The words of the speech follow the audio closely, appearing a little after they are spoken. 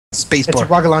Space It's bar. a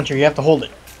rocket launcher. You have to hold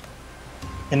it,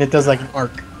 and it does like an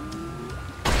arc.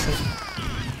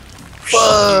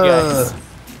 You guys.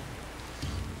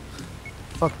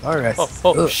 Fuck, alright.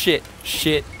 Oh, shit.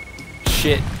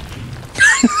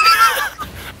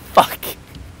 Fuck.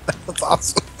 That's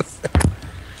awesome.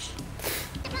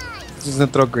 Just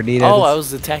gonna throw a grenade at Oh, I us.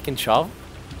 was attacking Chav?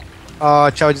 Oh,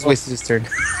 Chow just wasted his turn.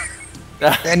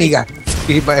 And he got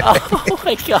beat by Oh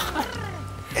my god.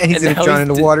 and he's and gonna now drown he's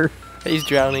in the water. He's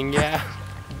drowning, yeah.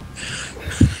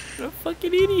 What a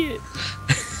fucking idiot.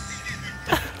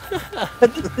 I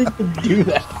didn't think to do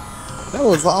that. That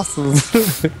was awesome.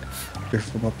 You're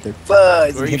from up there.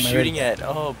 Buzz! Where are you shooting at?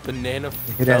 Oh, banana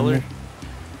Hit at feller. me.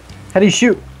 How do you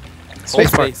shoot? Hold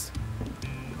Space bar. space.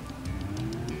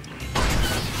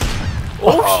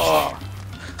 Oh,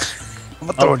 I'm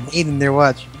gonna throw a nade in there,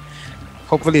 watch.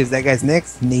 Hopefully it's that guy's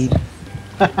next nade.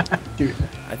 Dude,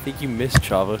 I think you missed,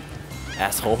 Chava.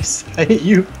 Asshole. I hit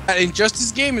you. That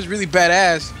Injustice game is really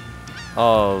badass.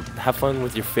 Oh, have fun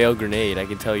with your failed grenade, I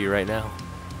can tell you right now.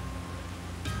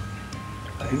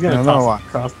 He's gonna No, toss no, it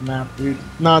across the map, dude.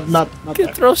 Not You can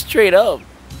that. throw straight up.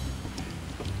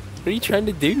 What are you trying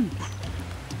to do?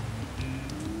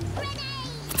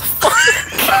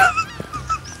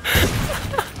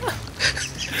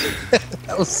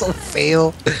 That was so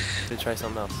fail. Should try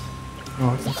something else.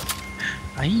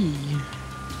 Aye.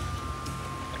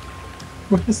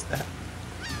 What is that?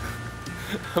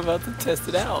 I'm about to test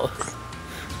it out.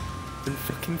 And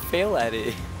fucking fail at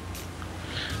it.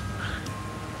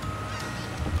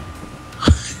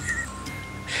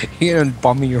 You're gonna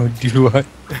bomb your own dude. What?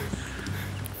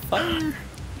 Fire.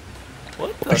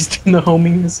 What the? He's doing the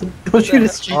homing missile. Don't shoot it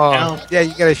straight down. Oh, yeah,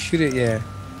 you gotta shoot it, yeah.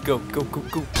 Go. God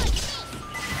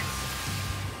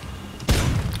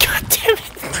damn it.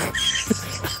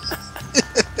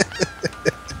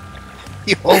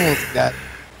 You almost got.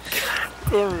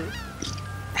 Oh,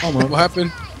 What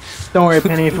happened? don't worry,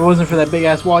 Penny. If it wasn't for that big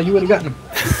ass wall, you would have gotten him.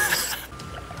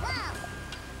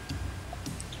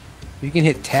 You can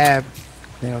hit tab.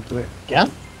 Then I'll do it. Yeah?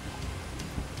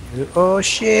 Oh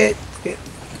shit!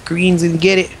 Green's gonna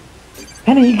get it.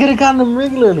 Penny, you could have gotten him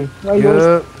regularly. Why you always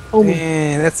Yup. homie?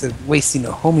 Man, that's a wasting a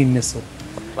homie missile.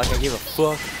 Like I give a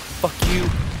fuck. Fuck you.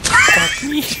 Fuck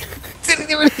me. Didn't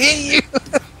even hit you.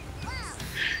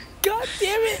 God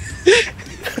damn it.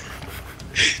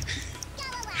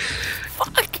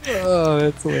 Fuck. Oh,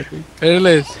 that's hilarious.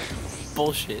 Peerless.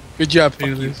 Bullshit. Good job, Fuck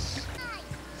you. Peerless.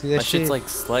 See that My shit's shit? like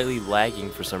slightly lagging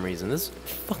for some reason. This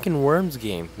fucking Worms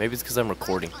game. Maybe it's because I'm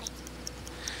recording.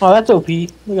 Oh, that's OP.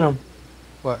 Look at him.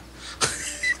 What?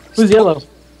 Who's yellow?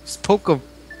 Just poke him.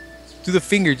 Do the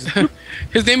finger. Just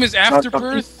His name is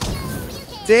Afterbirth.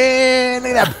 damn,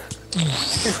 look at that.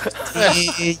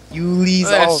 Yuli's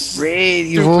That all red.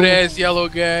 You Stupid ass yellow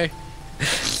guy.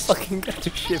 Fucking got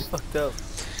your shit fucked up.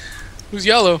 Who's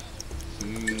yellow?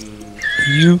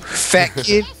 You fat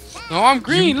kid. No, I'm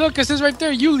green. Look, it says right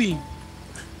there, Yuli.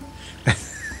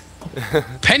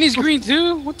 Penny's green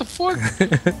too? What the fuck?